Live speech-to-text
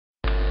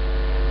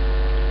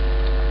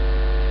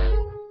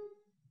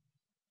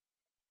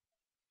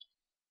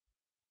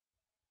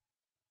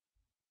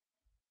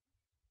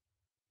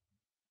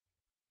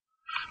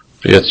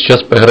Привет,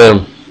 сейчас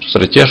поиграем в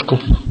стратежку.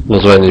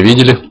 Название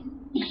видели.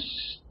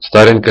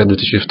 Старенькая,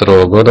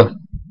 2002 года.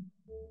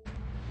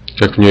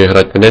 Как в нее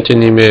играть, понятия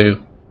не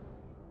имею.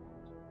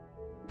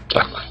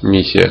 Так,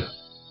 миссия.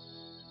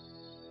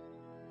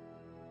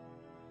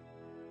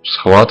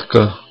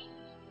 Схватка.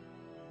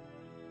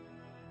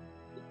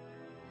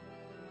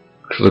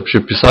 Что вообще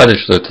писали,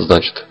 что это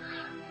значит?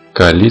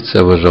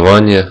 Коалиция,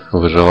 выживание,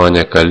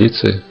 выживание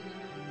коалиции.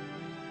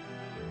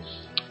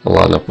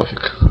 Ладно,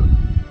 пофиг.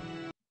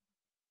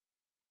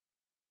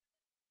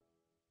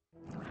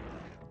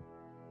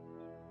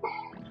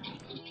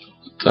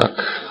 Так.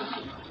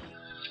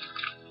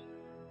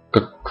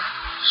 Как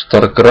в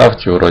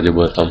Старкрафте вроде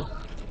бы там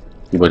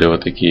были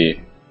вот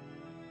такие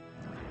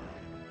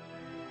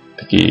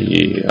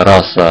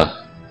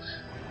раса,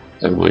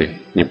 как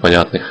бы,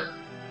 непонятных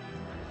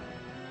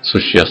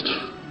существ.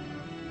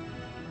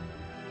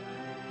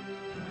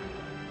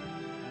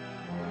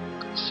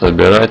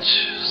 Собирать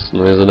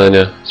основные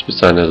задания,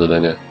 специальные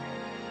задания.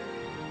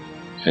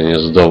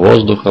 Гнездо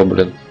воздуха,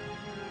 блин.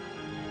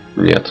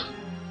 Нет.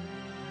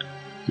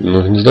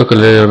 Ну, гнездо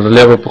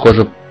королевы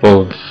похоже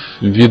по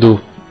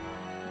виду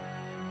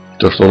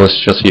то, что у нас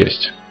сейчас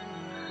есть.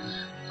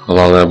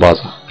 Главная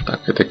база.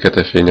 Так, это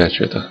какая-то фигня,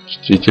 что это?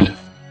 Чиститель.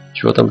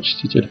 Чего там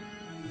чиститель?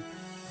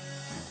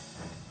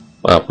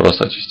 А,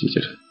 просто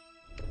очиститель.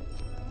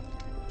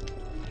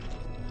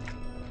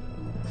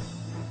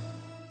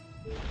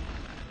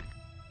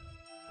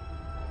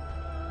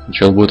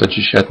 Что он будет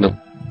очищать нам?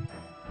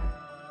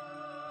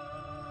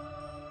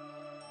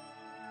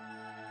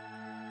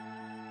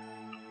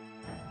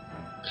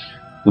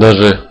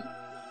 Даже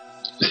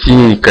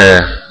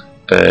синенькая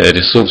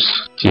ресурс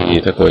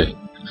синий такой.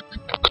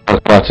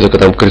 Только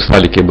там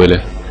кристаллики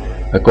были.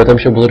 Какой там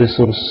еще был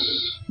ресурс?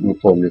 Не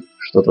помню.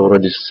 Что-то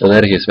вроде с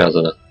энергией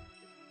связано.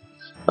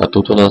 А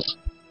тут у нас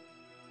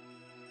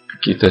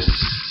какие-то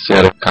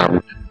серые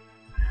камни.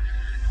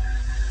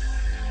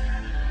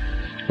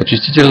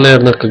 Очиститель,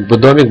 наверное, как бы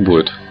домик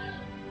будет.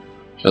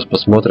 Сейчас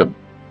посмотрим.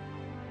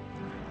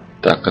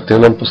 Так, а ты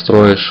нам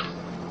построишь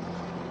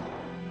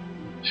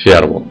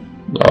ферму.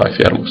 Давай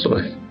ферму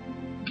строй.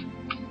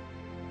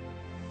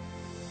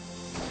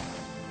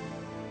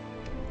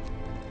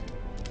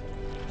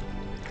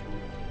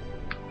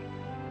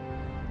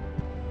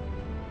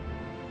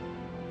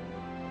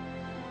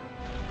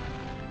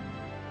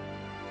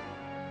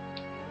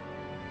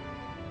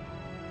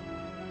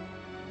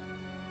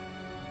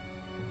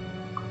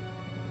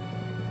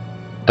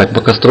 Так,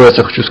 пока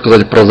строится, хочу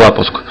сказать про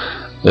запуск.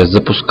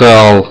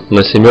 Запускал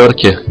на 7.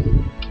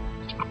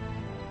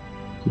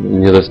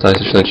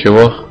 Недостаточно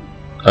чего?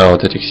 А,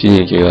 вот этих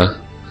синеньких, да.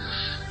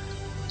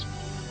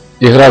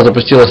 Игра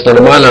запустилась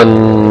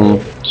нормально,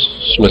 в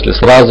смысле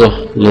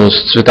сразу, но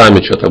с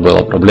цветами что-то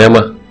была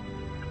проблема.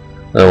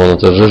 А вон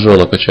это жижу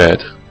она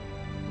качает.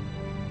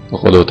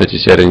 Походу вот эти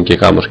серенькие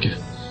камушки.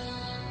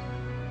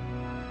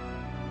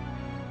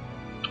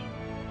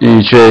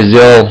 И что я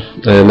сделал?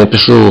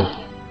 Напишу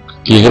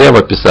к игре в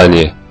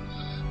описании.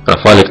 А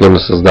файлик нужно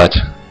создать.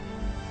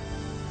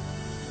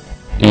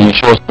 И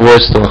еще в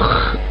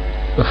свойствах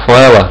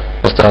файла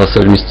поставил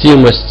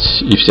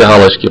совместимость и все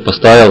галочки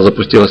поставил,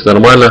 запустилось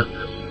нормально.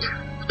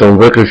 Потом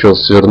выключил,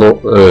 свернул,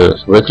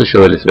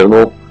 выключил или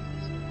свернул.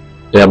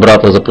 И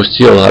обратно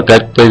запустил.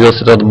 Опять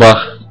появился этот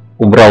баг.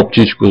 Убрал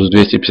птичку с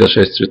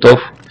 256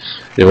 цветов.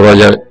 И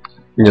вроде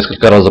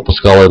несколько раз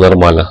запускал и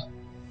нормально.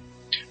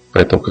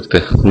 Поэтому как-то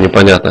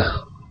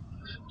непонятно,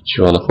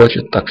 чего она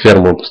хочет. Так,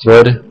 ферму мы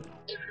построили.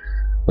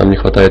 Нам не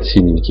хватает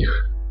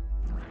синеньких.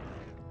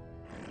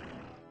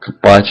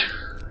 Копать.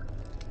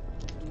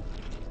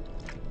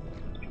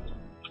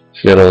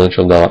 Ферма на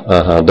чем дала?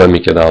 Ага,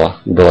 домики дала.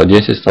 Было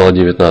 10, стало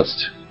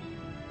 19.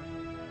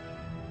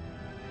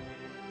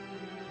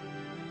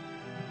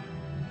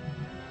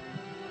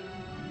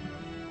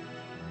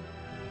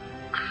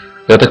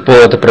 Я так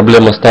понял, это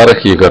проблема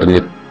старых игр,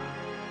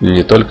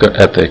 не только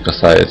этой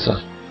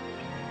касается.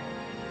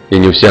 И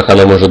не у всех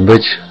она может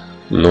быть,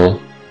 но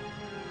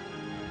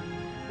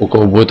у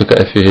кого будет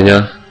такая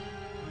фигня,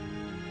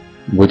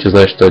 будете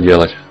знать, что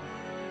делать.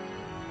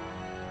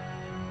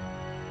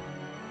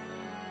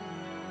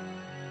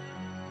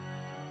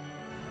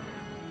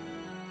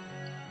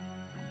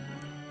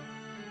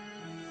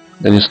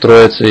 Они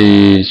строятся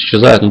и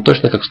исчезают, ну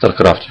точно как в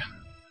Старкрафте.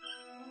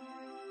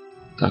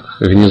 Так,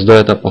 гнездо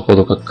это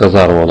походу как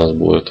казарма у нас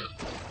будет.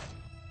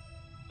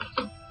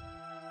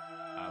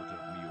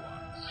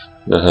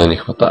 Ага, не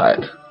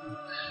хватает.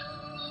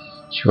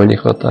 Чего не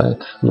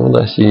хватает? Ну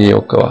да, синий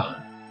около.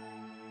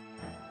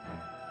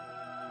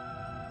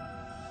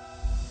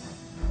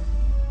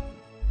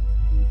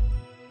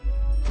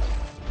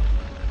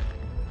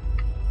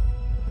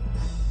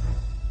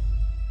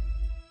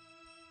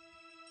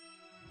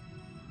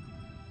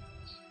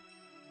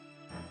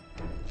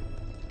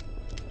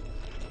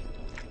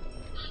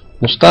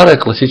 Ну, старая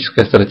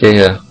классическая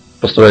стратегия.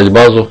 Построить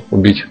базу,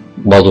 убить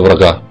базу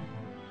врага.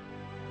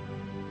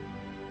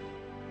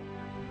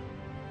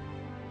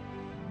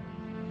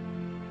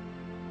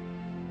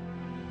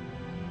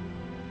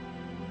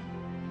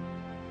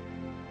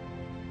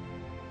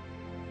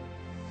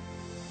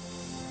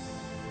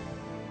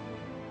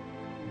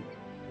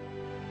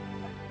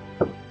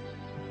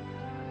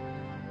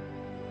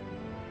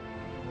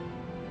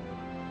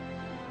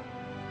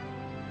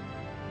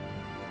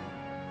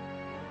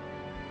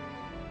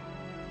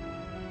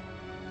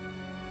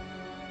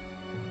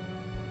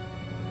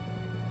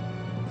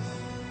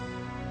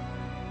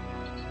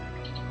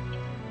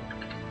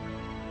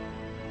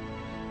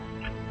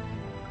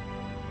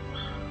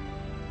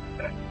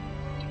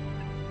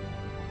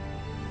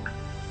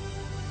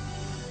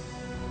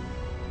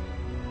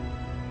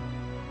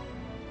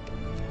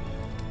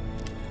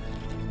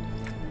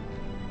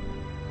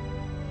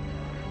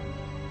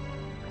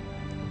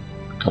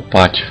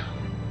 Копать.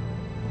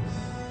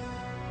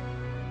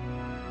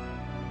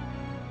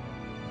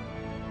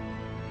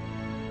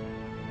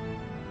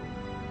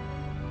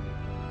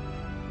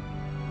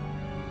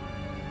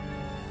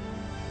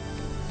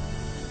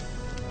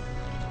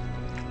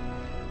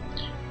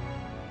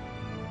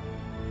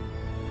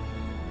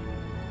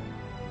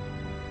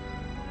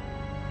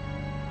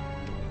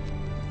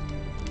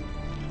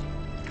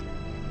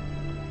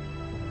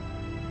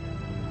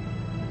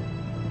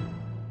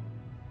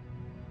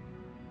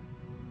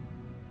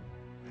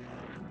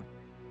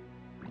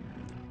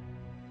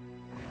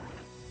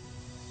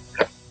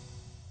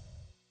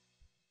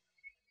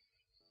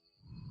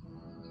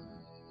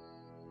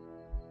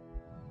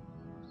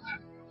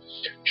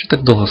 Что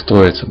так долго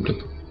строится,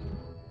 блин?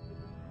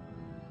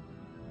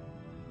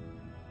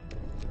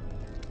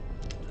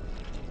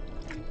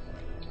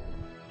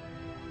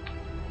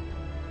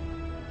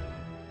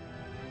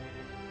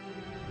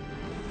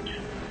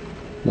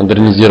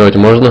 Модернизировать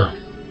можно?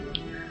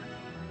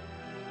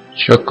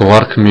 Чё,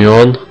 кварк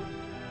мион?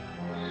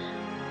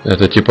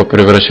 Это типа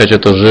превращать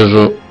эту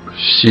жижу в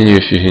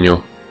синюю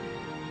фигню.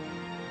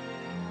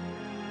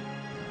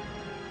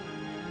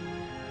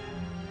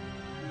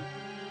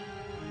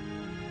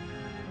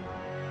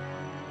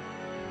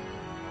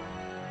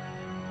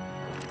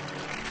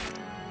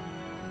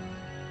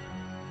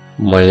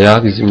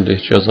 Маяк Земли.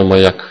 Что за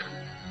маяк?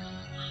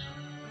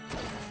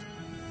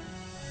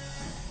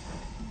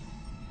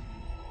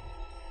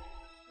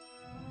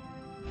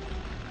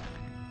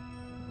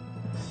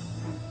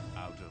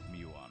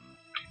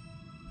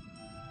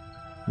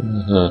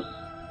 Ага.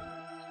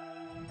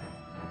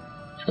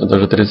 Что,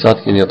 даже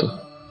 30-ки нету.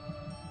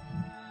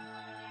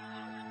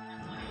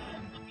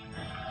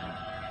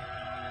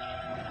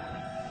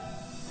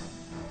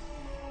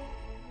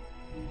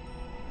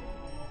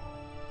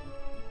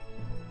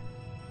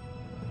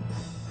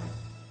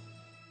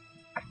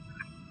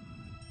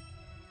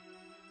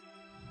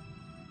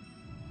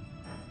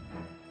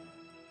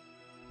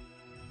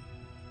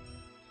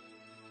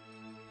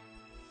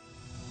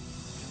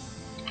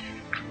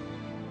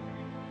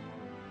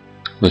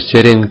 Но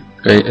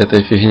серенькой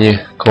этой фигни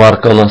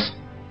кварка у нас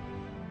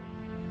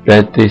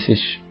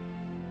 5000,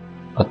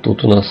 а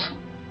тут у нас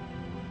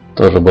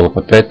тоже было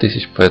по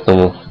 5000,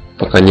 поэтому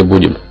пока не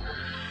будем.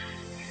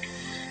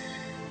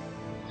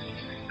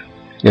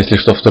 Если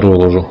что, вторую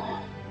ложу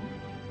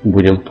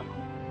будем,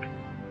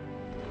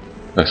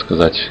 так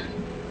сказать,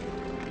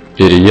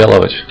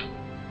 переделывать.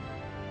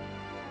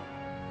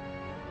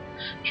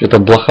 Что-то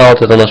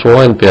блохаут, это наш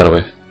воин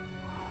первый.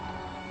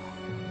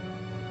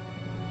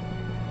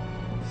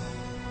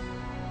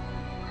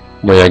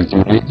 Маяк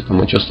Земли. А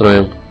мы что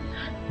строим?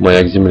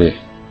 Маяк Земли.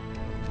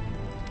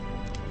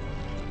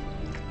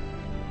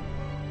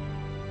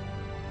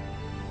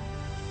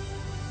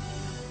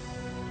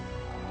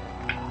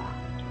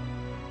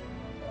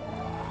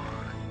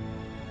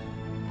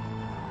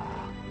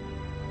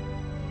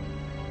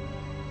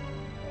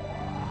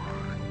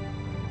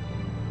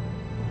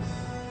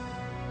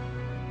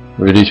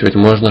 Увеличивать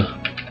можно.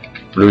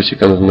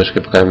 Плюсиком с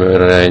мышкой по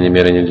крайней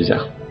мере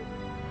нельзя.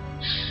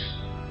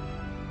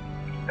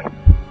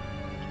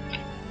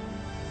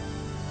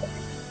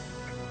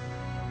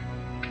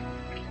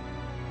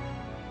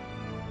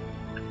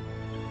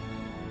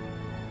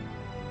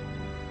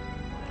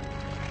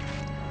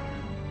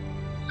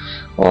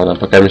 Ладно,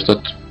 пока мне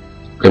что-то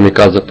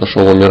камикадзе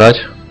пошел умирать,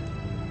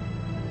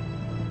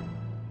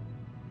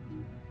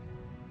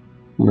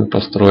 мы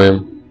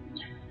построим.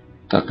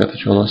 Так, это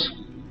что у нас?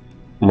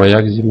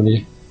 Маяк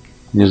Земли,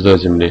 гнездо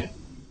Земли.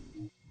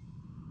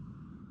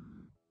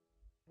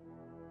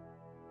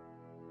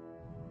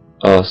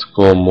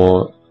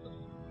 Аскомо,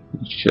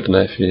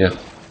 черная фигня.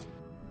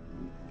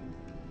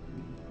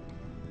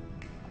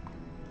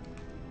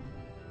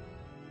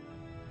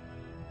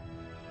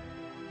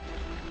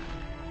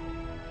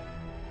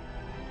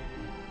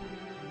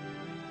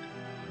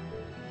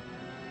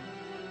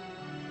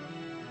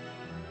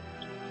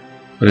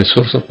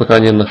 Ресурсов пока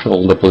не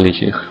нашел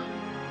дополнительных.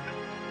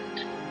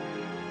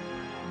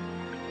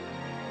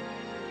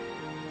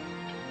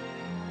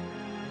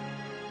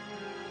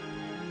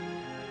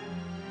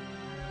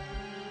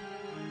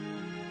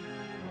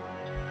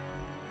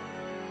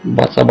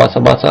 Баца, баца,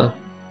 баца.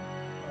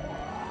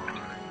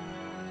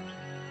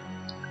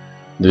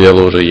 2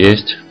 лужи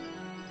есть.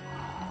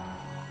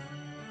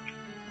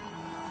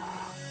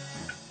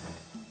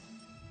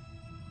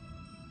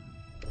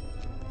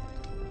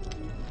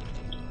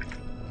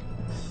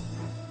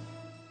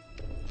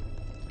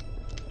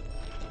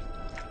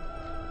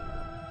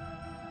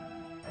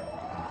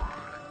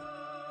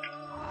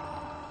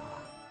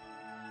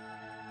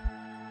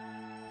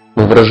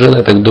 Вражина,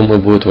 я так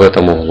думаю, будет в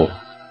этом углу.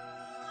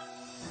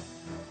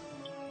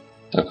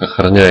 Так,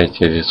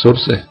 охраняйте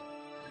ресурсы.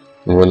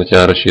 Мы на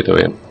тебя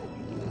рассчитываем.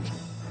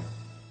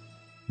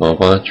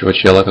 Опа,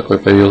 чувачела какой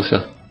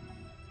появился.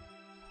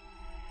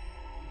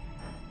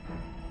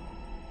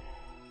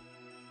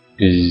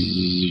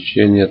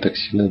 Изучение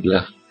токсина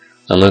для...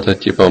 А ну это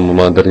типа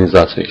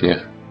модернизация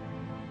их.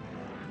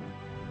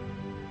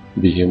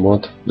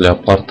 Бегемот,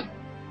 леопард.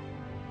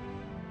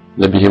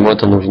 Для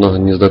бегемота нужно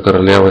гнездо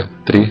королевы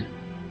 3.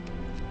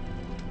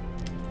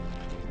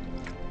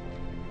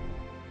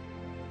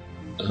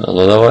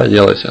 Ну давай,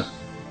 делайся.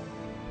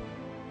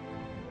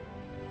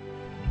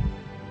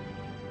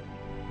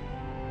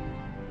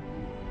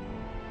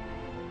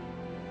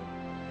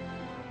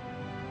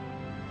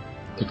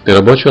 Так ты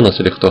рабочий у нас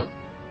или кто?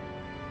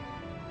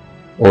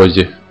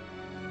 Ози.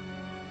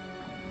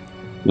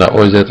 Да,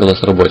 Ози это у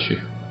нас рабочий.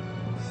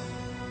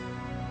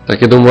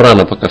 Так, я думаю,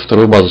 рано пока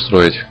вторую базу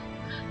строить.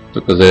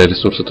 Только зря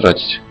ресурсы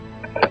тратить.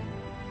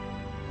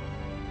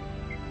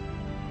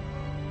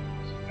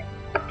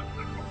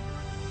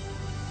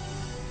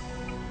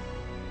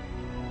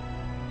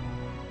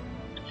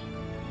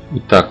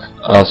 Итак,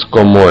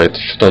 Аскомоид.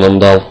 Что нам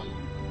дал?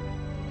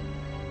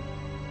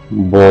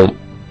 Бомб.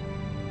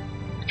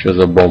 Что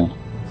за бомб?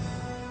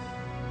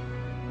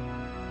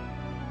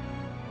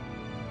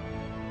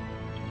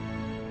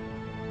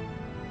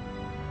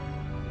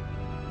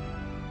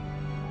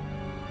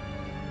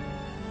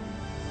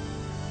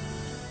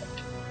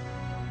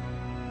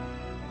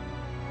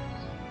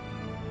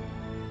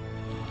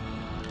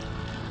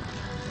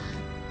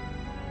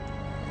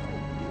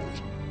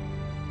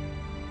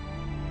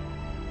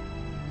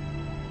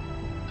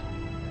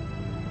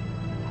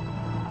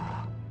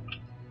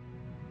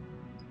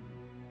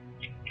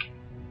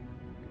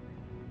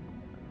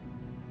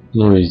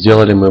 Ну и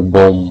сделали мы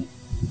бомбу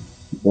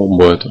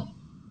эту.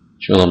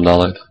 Что нам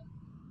дало это?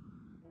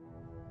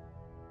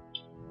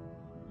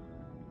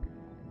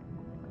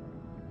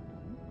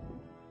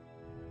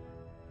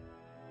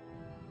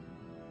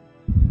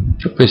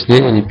 Что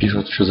пояснения не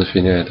пишут, что за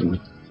фигня это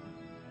будет?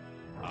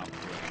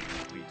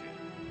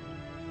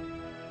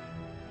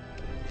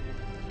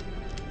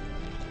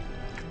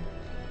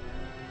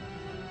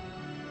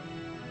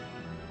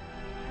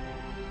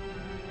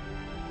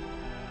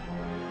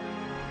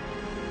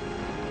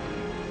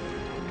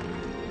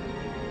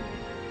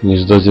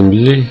 Гнездо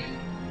земли,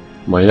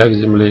 маяк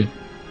земли.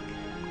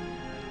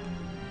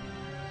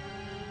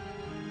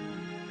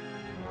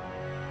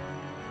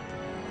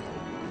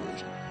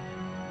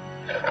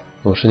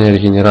 Повышение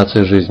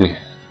регенерации жизни.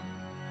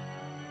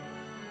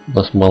 У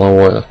нас мало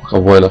воинов, пока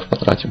воинов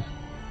потратим.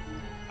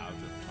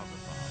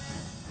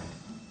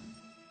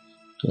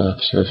 А,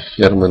 все,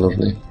 фермы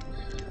нужны.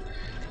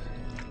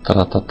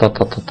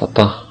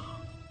 Та-та-та-та-та-та-та.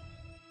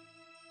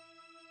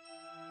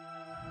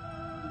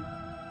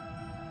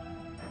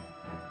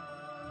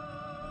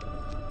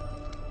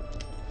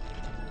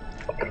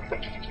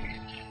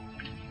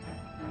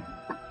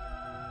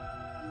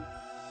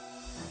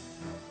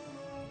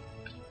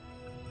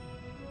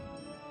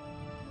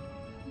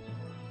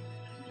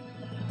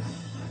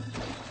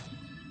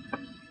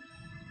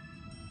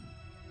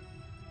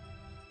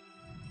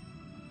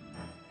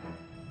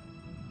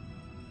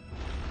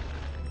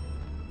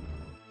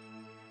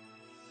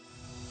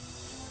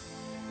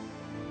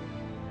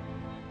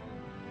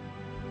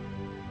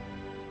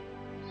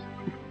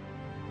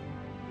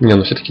 Не,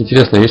 ну все-таки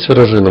интересно, есть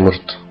вражина,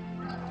 может.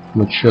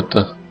 Ну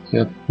что-то.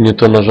 Я не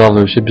то нажал,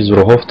 и вообще без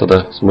врагов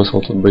тогда.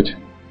 Смысл тут быть.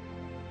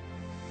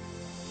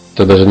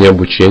 Это даже не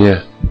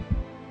обучение.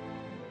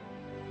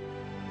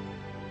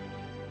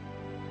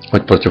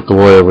 Хоть против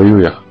кого я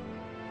воюю.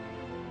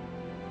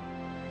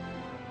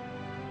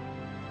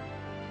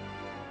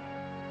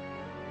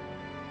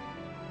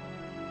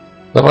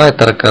 Давай,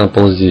 таракан,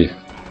 ползи.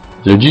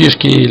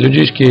 Людишки,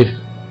 людишки.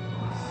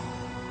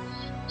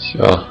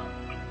 Все.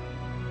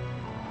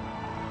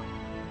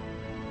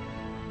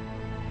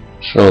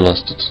 Что у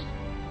нас тут?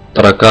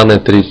 Тараканы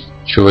 3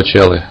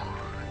 чувачелы.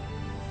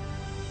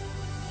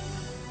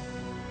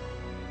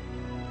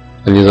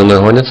 Они за мной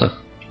гонятся?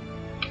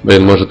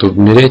 Блин, может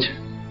умереть?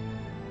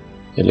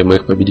 Или мы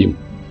их победим?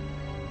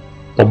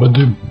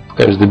 Победим.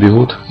 Пока они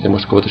добегут, я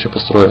может кого-то еще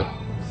построю.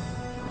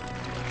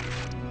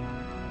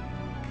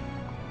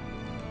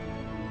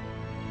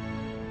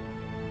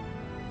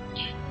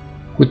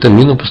 Какую-то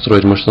мину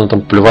построить, может она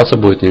там плеваться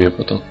будет ними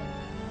потом.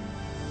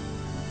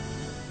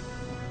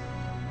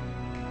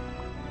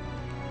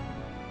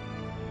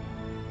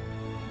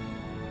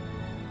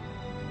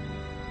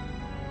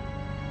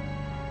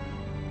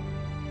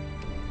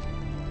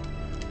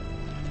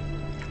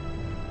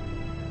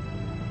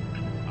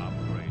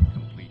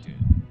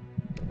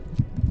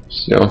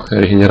 Все,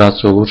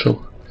 регенерацию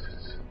улучшил.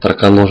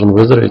 Таракан должен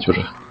выздороветь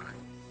уже.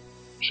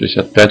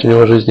 65 у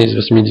него жизни из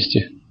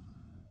 80.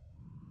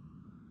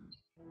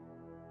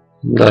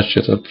 Да,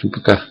 что-то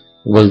пока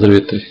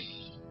выздоровеет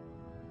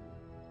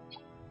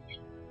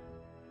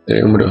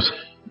и умрет.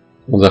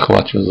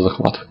 Захват, что за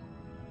захват?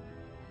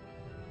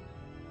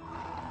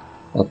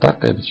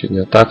 Атака или что, не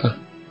атака?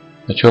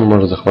 А что он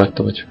может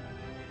захватывать?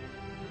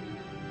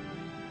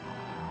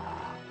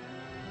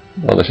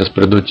 Ладно, сейчас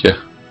придут те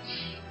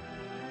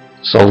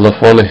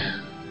солдафоны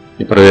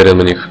и проверим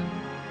на них.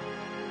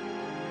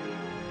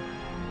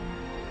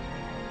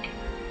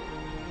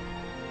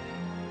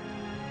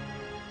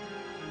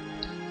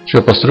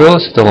 Что,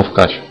 построилась это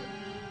ловкач?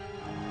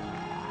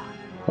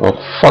 О,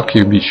 fuck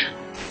you, bitch.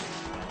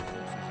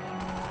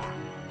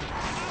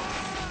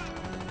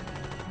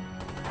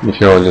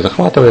 Нифига он не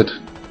захватывает.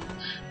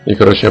 И,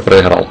 короче, я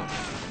проиграл.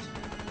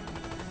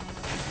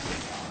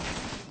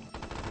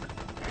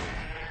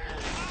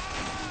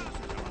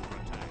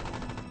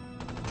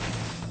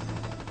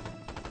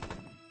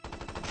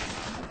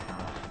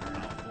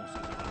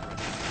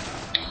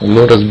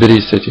 Ну,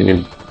 разберись с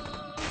этими.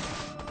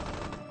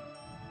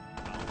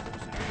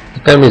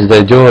 Пока месть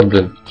дойдет,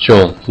 блин.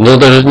 Че он? Ну,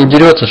 даже не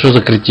дерется, что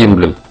за кретин,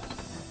 блин.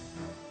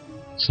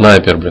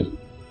 Снайпер, блин.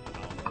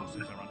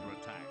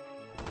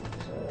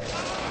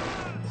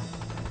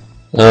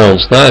 А, он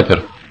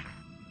снайпер.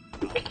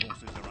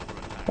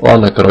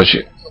 Ладно,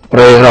 короче,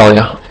 проиграл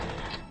я.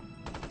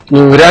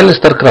 Ну, в реальный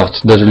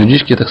StarCraft даже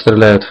людишки так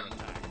стреляют.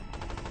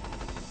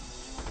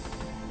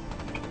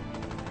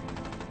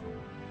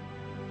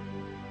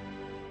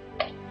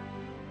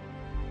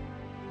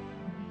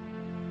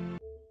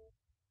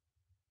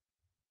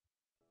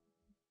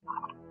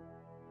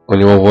 У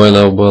него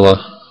воинов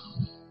было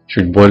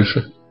чуть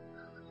больше.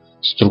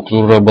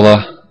 Структура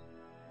была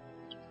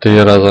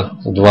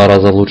в 2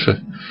 раза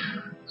лучше.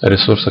 О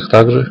ресурсах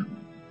также.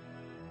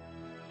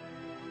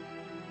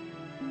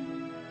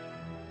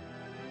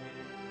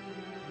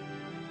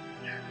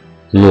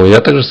 Ну, я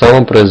так же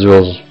самым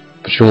произвел.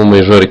 Почему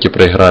мои жорики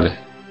проиграли?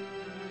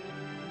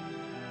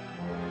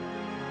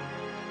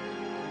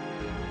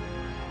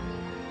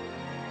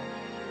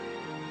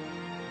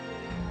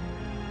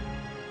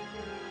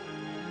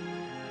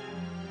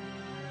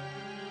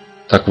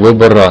 Так,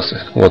 выбор расы.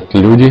 Вот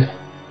люди.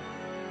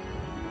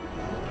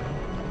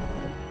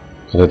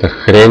 Вот это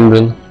хрень,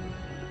 блин.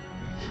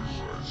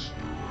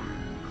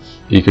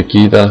 И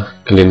какие-то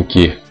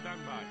клинки.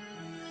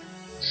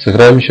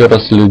 Сыграем еще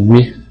раз с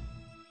людьми.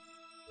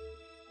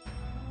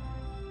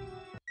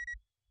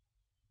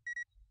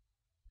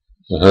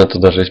 Ага,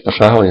 тут даже есть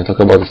пошагово, не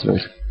только базу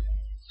строить.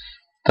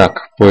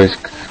 Так,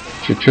 поиск.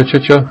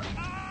 Чё?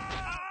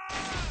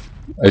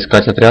 А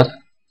искать отряд?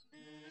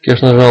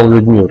 Конечно, нажал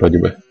людьми вроде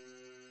бы.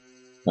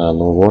 А,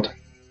 ну вот.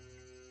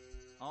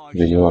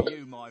 Вперед.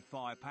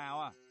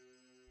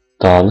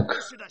 Танк.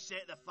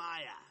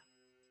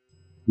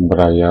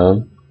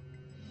 Брайан.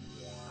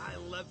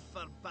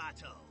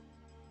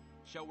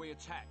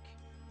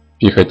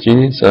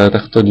 Пехотинец, а это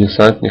кто,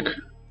 десантник?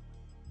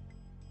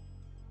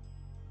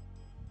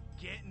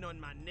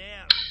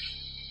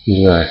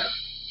 Не знаю.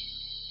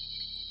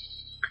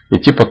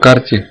 Идти по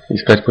карте,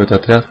 искать какой-то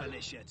отряд.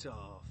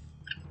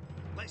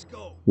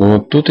 Ну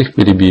вот тут их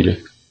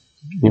перебили.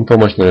 Им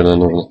помощь, наверное,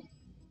 нужно.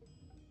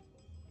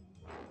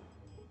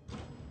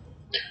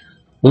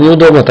 Ну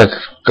неудобно так,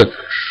 как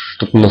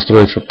чтобы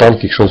настроить, чтобы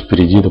танк их шел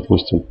впереди,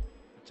 допустим.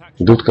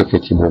 Идут как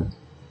эти, блин.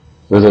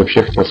 Вы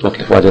вообще хотел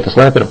смотреть. Это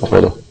снайпер,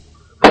 походу.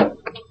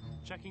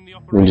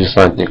 Ну,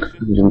 десантник.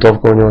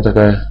 Винтовка у него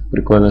такая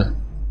прикольная.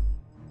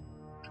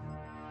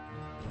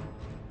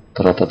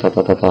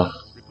 Тра-та-та-та-та-та.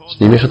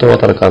 Снимешь этого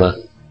таракана.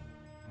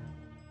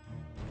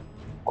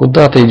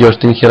 Куда ты идешь?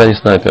 Ты нихера не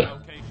снайпер.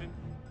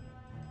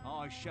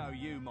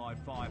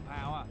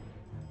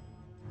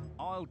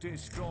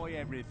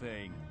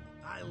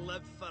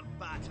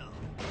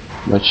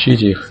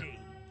 Мочите их.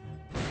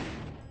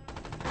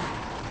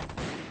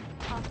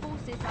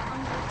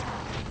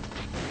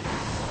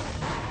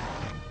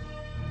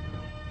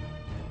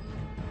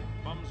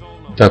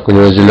 Так, у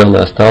него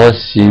зеленая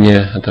осталась,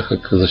 синяя. Это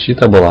как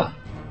защита была.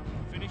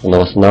 Она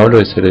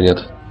восстанавливается или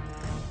нет?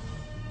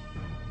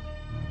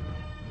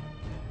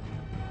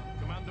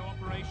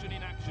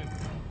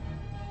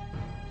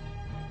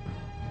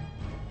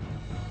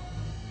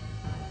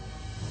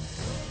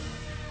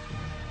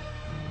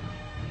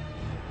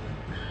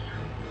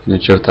 Ни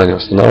черта не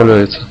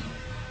восстанавливается.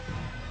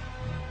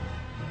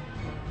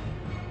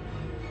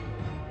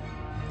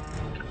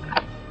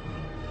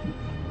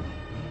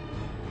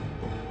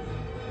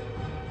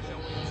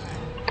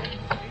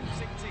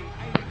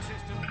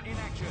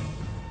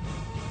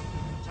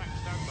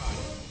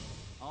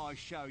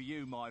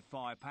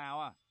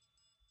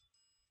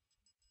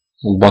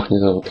 Он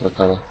бахнет этого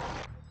таракана.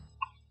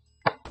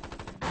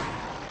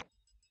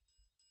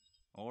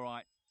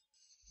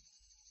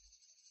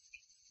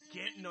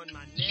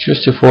 Ты чё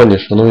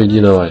сифонишь? А ну иди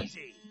давай.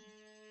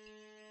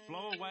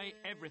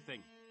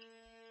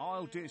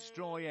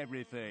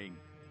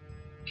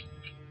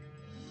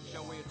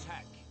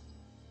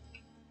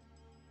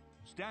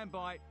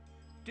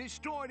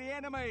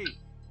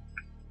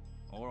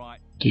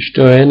 Ты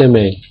что,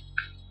 enemy?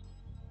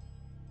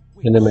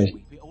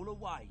 Enemy.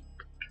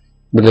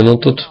 Блин, ну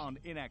тут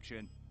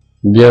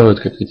бегают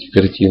как эти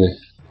картины.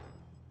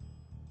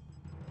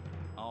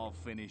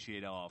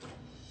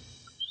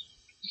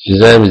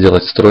 Нельзя им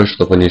сделать строй,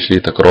 чтобы они шли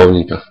так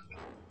ровненько.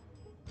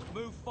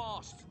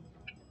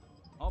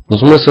 Но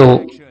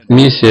смысл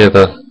миссии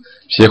это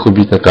всех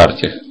убить на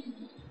карте.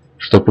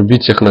 Чтобы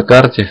убить всех на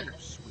карте,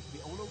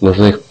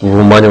 нужно их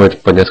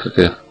выманивать по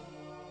несколько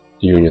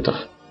юнитов.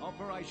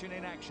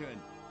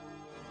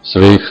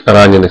 Своих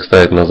раненых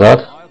ставить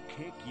назад,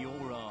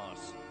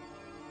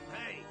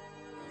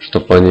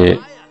 чтобы они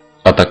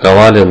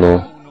атаковали,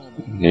 но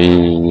и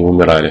не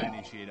умирали.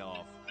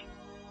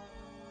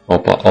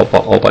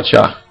 Опа,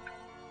 ча.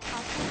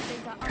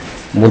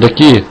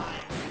 Мудаки!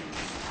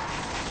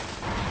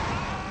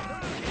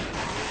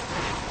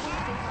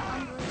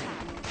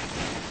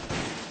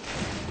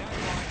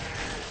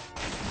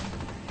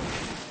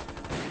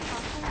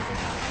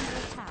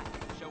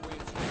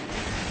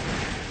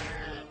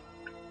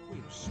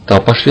 Да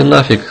пошли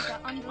нафиг.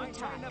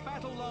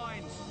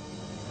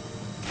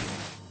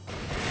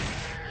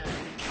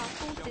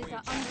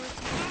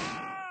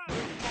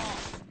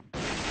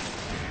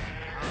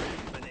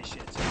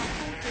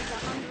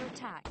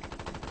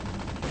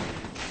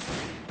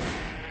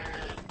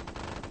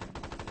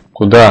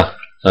 Куда?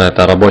 А,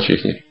 это рабочий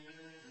их.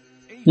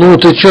 Ну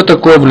ты чё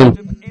такой, блин?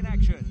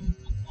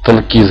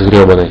 Танкист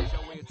гребаный.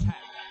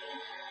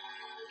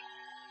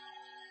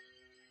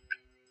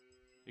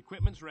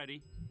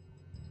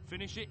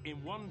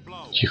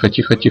 Тихо,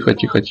 тихо, тихо,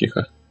 тихо,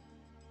 тихо.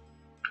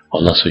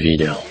 Он нас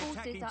увидел.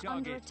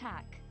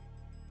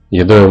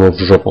 Еду ему в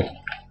жопу.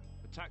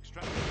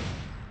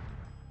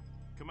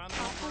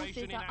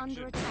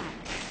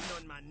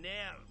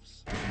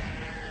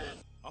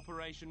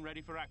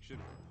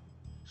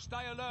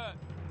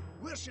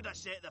 Where should I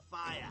set the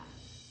fire?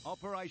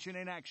 Operation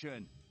in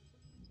action.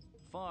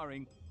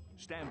 Firing.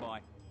 Stand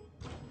by.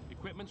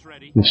 Equipment's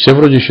ready. Все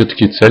вроде еще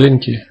такие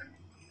целенькие.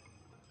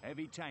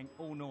 Heavy tank,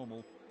 all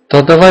normal.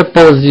 Да давай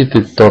ползи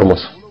ты,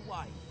 тормоз.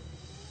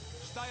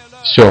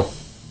 Все.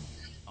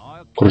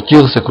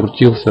 Крутился,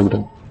 крутился,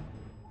 блин.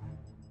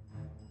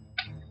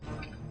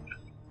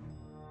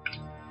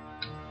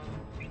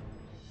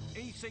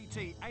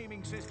 ECT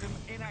aiming system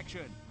in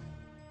action.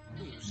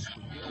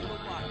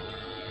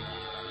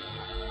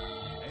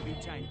 Heavy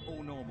tank,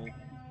 all normal.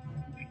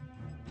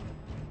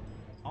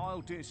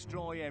 I'll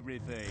destroy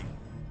everything.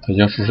 Да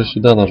я ж уже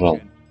сюда нажал.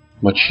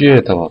 Мочи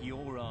этого.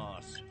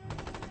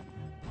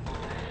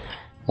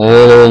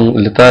 Он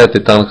летает и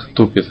танк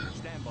тупит.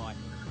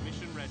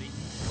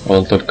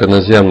 Он только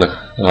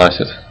наземных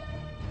гасит.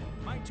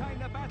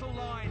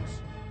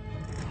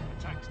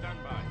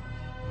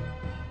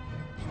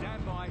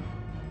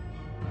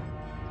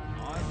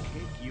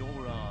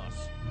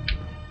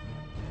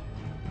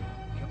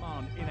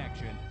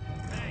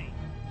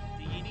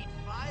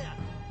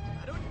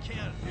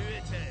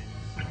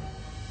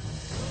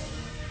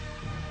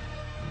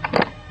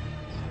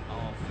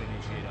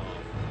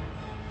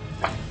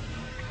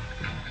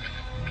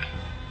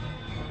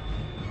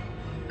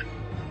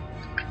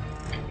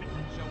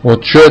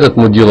 Вот чё этот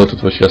мудила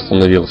тут вообще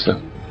остановился?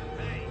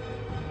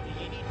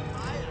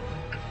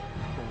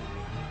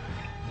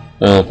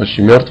 А, он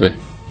почти мертвый.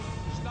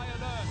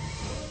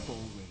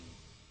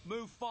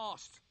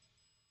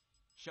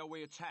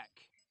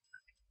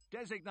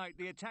 Designate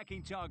the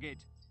attacking target.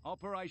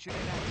 Operation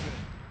in action.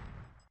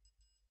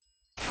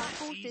 Our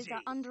forces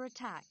are under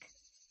attack.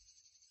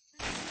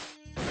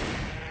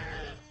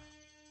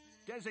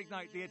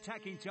 Designate the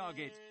attacking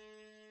target.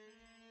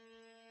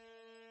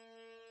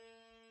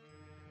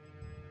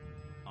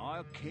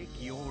 I'll kick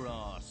your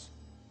ass.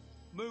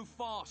 Move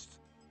fast.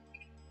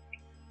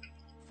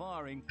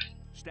 Firing.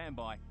 Stand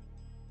by.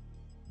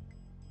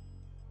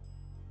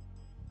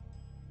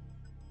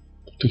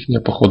 Тут их не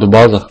походу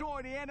база.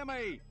 Destroy the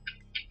enemy.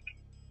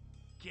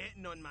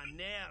 Getting on my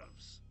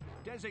nerves.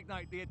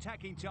 Designate the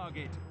attacking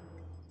target.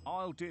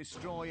 I'll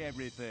destroy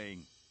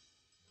everything.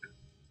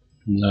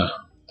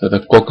 Да,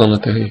 это кокон,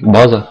 это их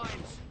база.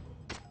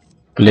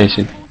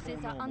 Плесень.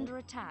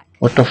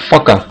 What the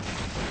fuck?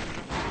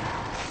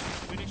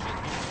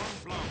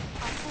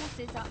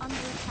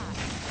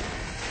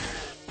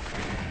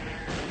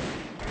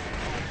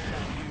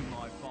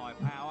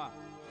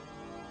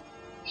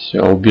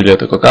 Все, убили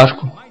эту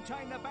какашку.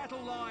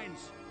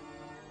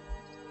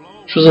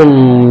 Что за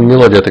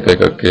мелодия такая,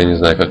 как, я не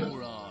знаю, как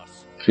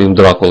фильм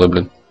Дракулы,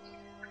 блин.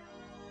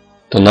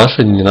 То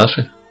наши, не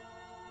наши?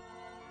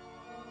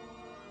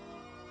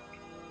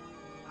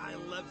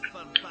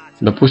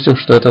 Допустим,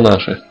 что это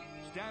наши.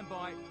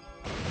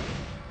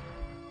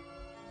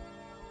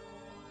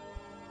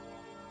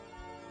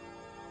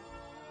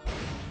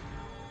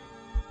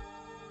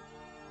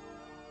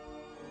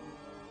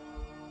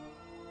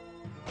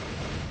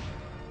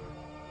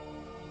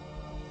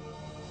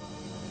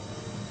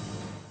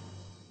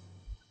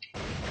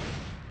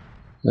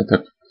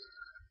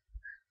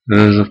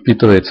 Это же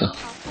впитывается.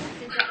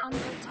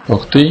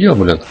 Ох ты ее,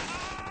 блин.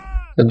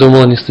 Я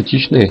думал, они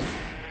статичные.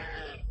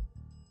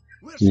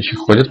 Они еще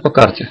ходят по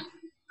карте.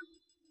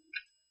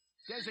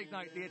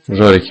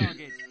 Жорики.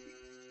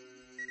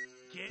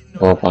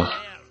 Опа.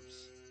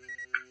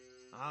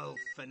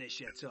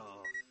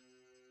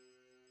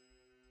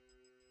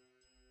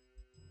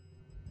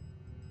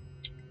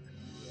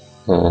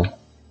 О.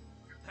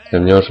 У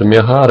меня уже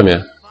мега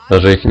армия.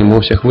 Даже их не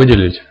могу всех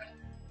выделить.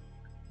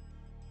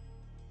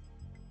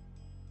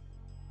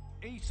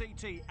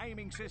 ECT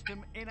aiming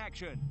system in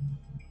action.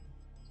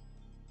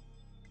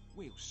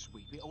 We'll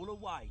sweep it all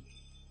away.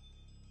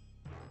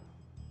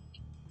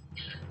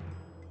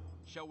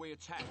 Shall we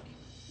attack?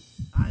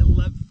 I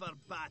live for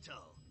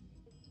battle.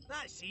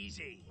 That's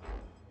easy.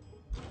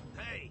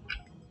 Hey,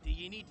 do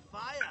you need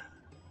fire?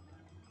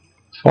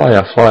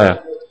 Fire,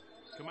 fire.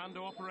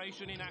 Commando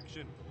operation in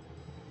action.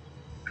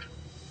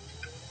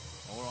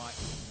 All right.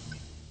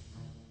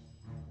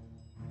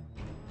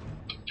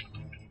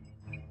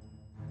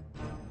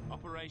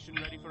 Operation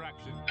ready for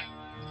action.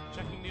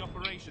 Checking the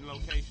operation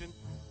location.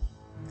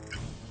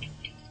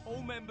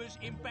 All members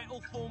in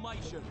battle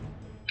formation.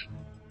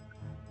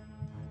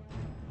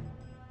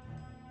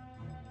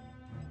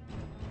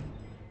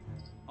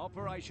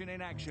 Operation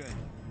in action.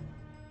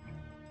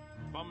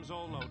 Bombs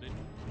all loaded.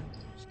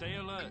 Stay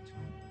alert.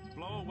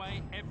 Blow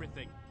away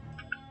everything.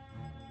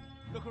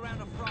 Look around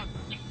the front.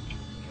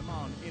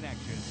 Command in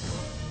action.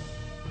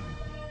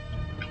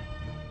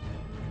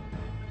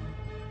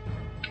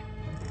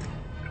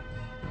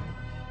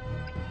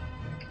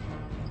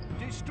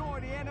 Destroy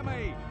the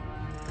enemy.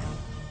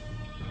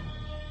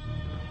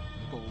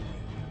 Boring.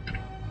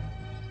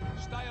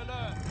 Stay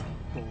alert.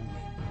 Boring.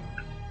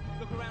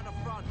 Look around the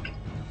front.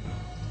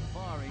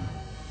 Firing.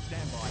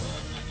 Stand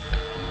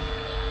by.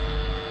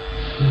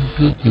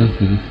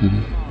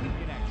 Command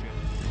in action.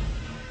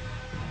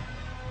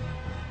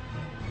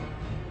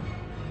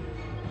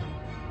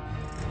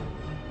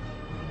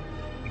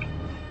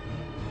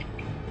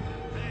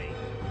 Hey,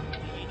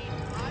 do you need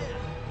fire?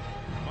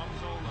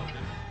 Bombs all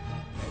loaded.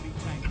 Heavy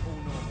tank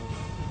all normal.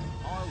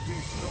 I'll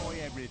destroy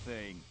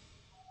everything.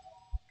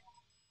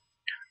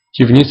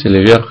 Идти вниз или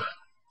вверх?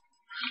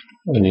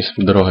 Вниз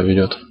дорога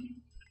ведет.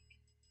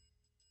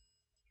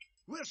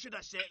 Where should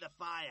I set the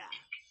fire?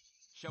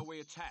 Shall we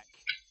attack?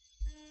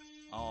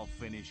 I'll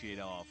finish it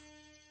off.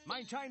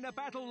 Maintain the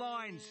battle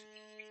lines.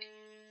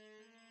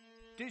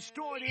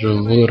 Destroy the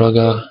Живу enemy.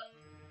 врага.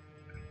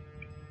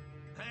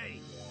 Hey,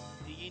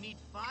 do you need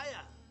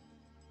fire?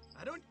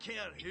 I don't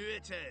care who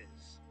it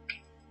is.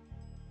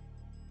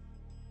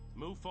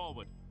 Move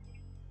forward.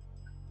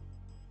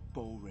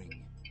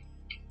 Boring.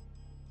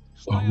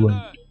 Stay Boring.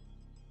 alert.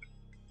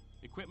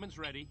 Equipment's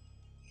ready.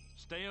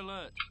 Stay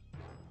alert.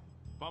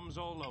 Bombs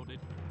all loaded.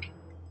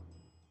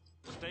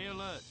 Stay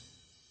alert.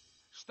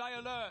 Stay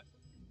alert.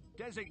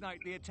 Designate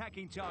the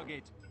attacking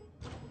target.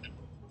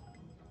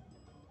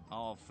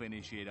 I'll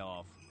finish it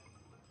off.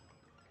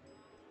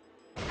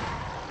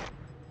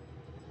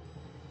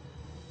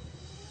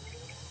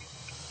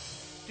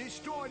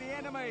 Destroy the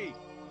enemy.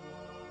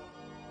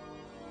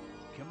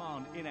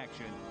 Command in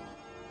action.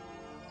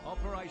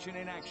 Operation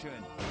in action.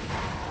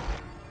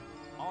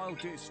 I'll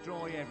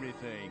destroy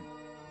everything.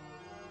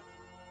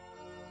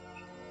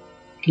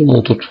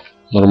 Ну, тут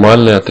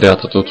нормальный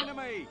отряд, а тут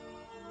Enemy.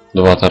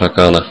 два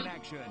таракана. In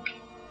action.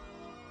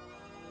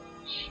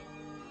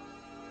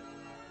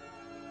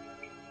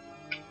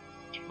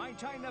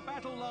 Maintain the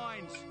battle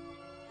lines.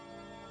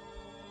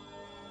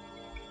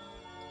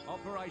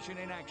 Operation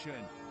in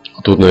action.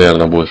 А тут,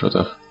 наверное, будет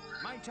что-то.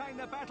 Maintain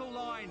the battle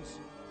lines.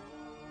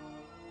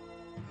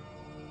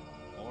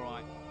 All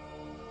right.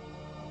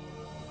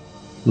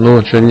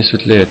 Ну, что не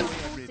светлеет.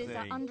 Forces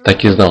are under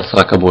Так и знал,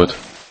 срака будет.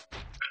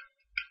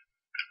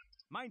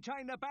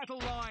 Maintain the battle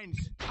lines.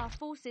 Our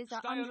forces are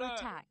Stay under alert.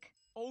 attack.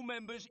 All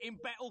members in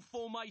battle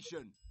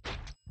formation.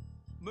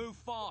 Move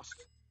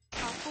fast.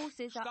 Our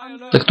forces are Stay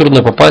under alert. Так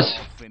трудно попасть.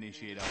 I'll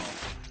finish it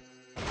off.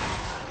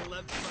 I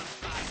live for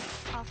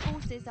battle. Our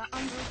forces are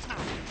under attack.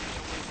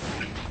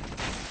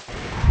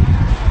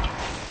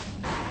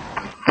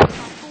 Our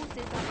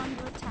forces are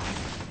under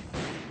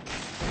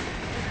attack.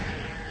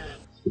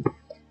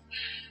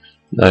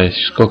 Да, и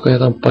сколько я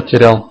там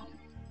потерял?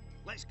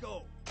 Let's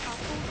go. Our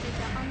forces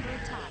are under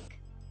attack.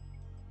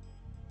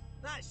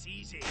 That's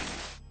easy.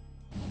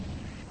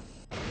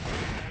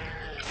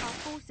 Our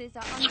forces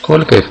are under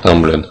Сколько их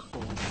там, блин? Our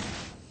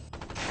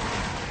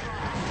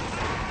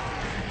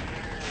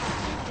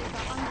forces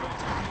are under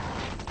attack.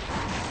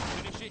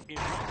 Finish it in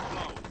one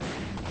blow.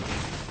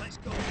 Let's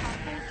go. Our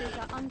forces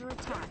are under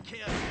attack.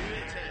 Care who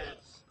it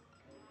is.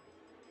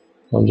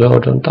 Он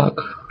делает он так.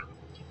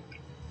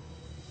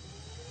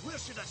 Where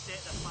should I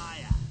set the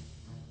fire?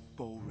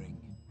 Boring.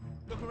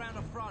 Look around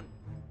the front.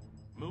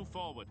 Move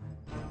forward.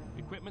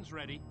 Equipment's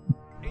ready.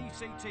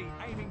 ECT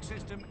aiming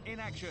system in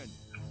action.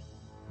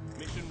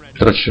 Mission ready.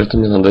 Короче, это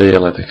мне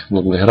надоело этой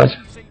нудно играть.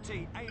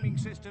 ECT aiming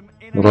system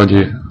in action.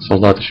 Вроде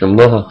солдат еще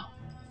много.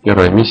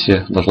 Первая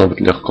миссия должна быть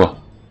легко.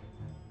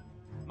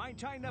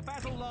 Maintain the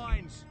battle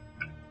lines.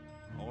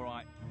 All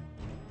right.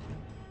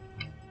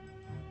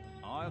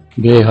 I'll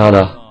Бей,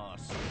 гада.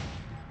 last.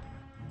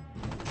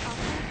 Our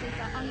forces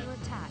are under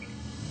attack.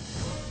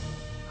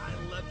 I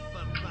live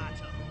for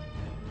battle.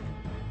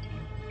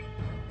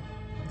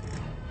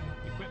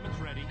 Equipment's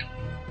ready.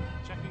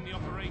 Checking the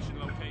operation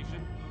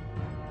location.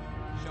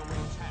 Shall we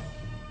attack?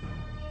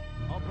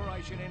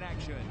 Operation in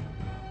action.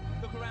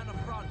 Look around the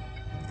front.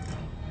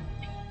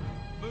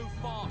 Move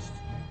fast.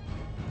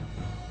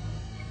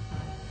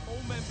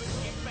 All members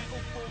in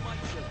battle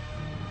formation.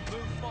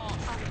 Move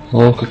fast.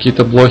 О,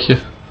 какие-то блохи.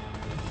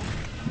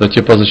 Да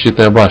типа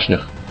защитная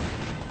башня.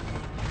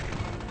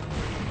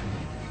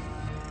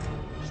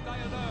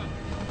 Stay alert.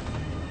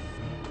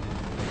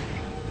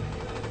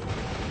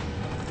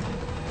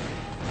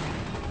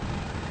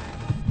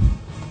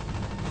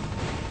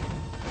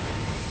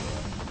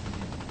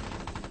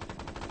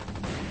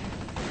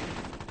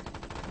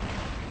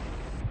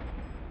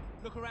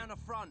 Look around the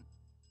front.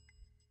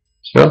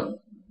 Все?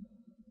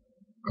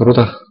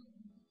 Круто.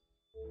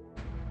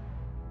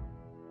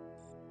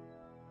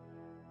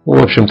 Ну,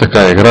 в общем,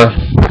 такая игра.